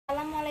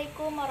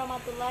Assalamualaikum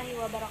warahmatullahi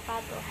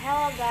wabarakatuh.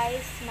 Hello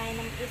guys, my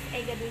name is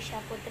Ega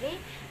Dwisyahputri.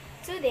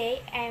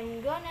 Today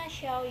I'm gonna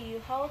show you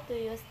how to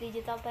use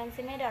digital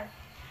tensimeter.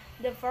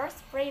 The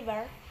first,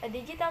 prepare a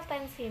digital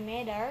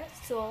tensimeter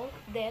tool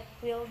that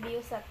will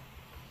be used.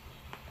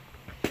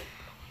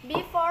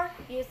 Before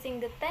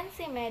using the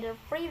tensimeter,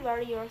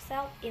 prepare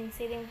yourself in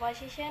sitting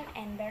position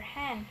and bare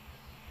hand.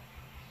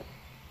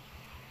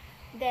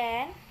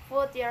 Then,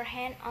 put your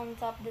hand on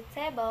top the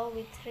table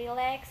with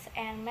relax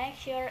and make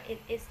sure it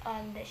is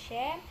on the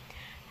same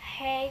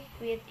height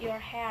with your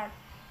head.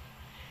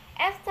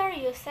 After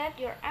you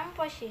set your arm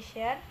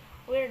position,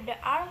 with the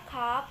arm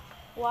cup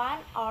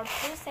 1 or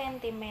 2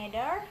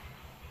 centimeters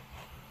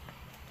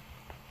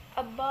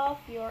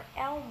above your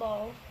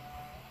elbow.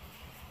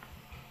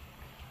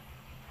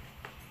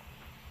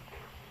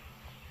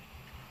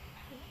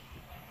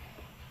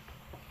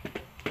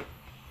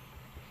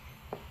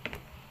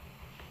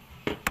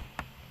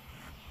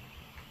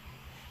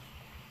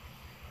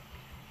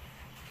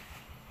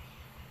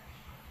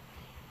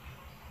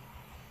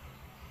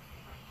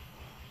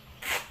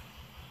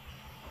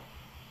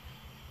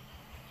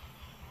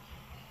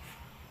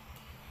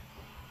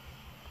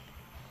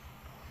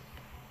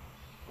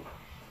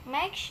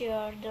 Make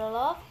sure the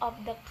lobe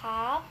of the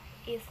cup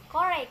is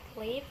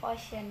correctly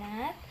positioned,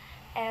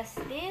 as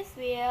this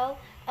will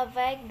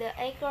affect the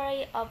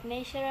accuracy of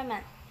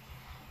measurement.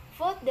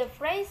 Put the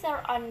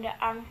pressure on the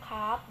arm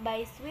cup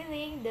by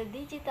swinging the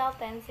digital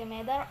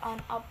tensimeter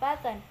on off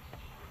button.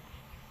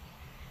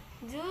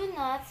 Do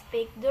not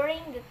speak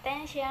during the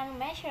tension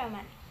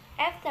measurement.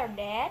 After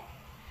that,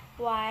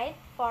 wait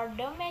for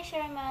the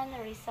measurement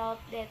result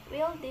that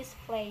will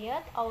display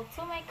it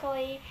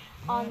automatically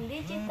on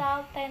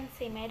digital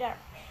tensimeter.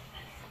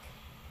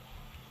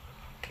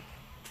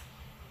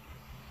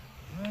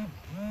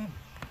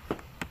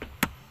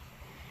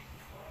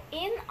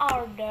 In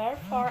order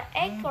for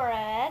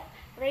accurate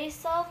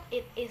result,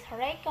 it is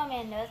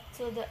recommended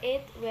to do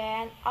it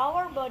when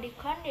our body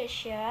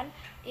condition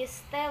is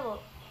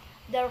stable.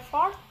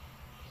 Therefore,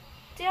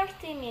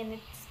 30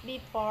 minutes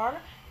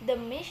before the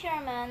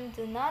measurement,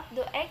 do not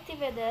do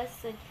activities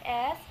such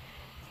as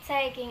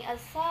taking a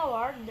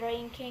shower,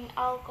 drinking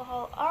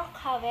alcohol or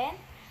caffeine,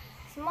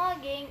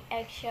 smoking,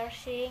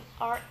 exercising,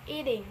 or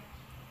eating.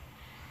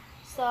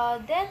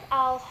 So that's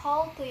all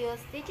how to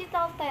use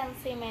digital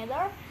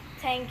tensimeter.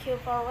 Thank you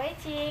for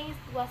watching.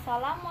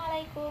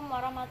 Wassalamualaikum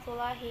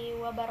warahmatullahi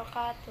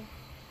wabarakatuh.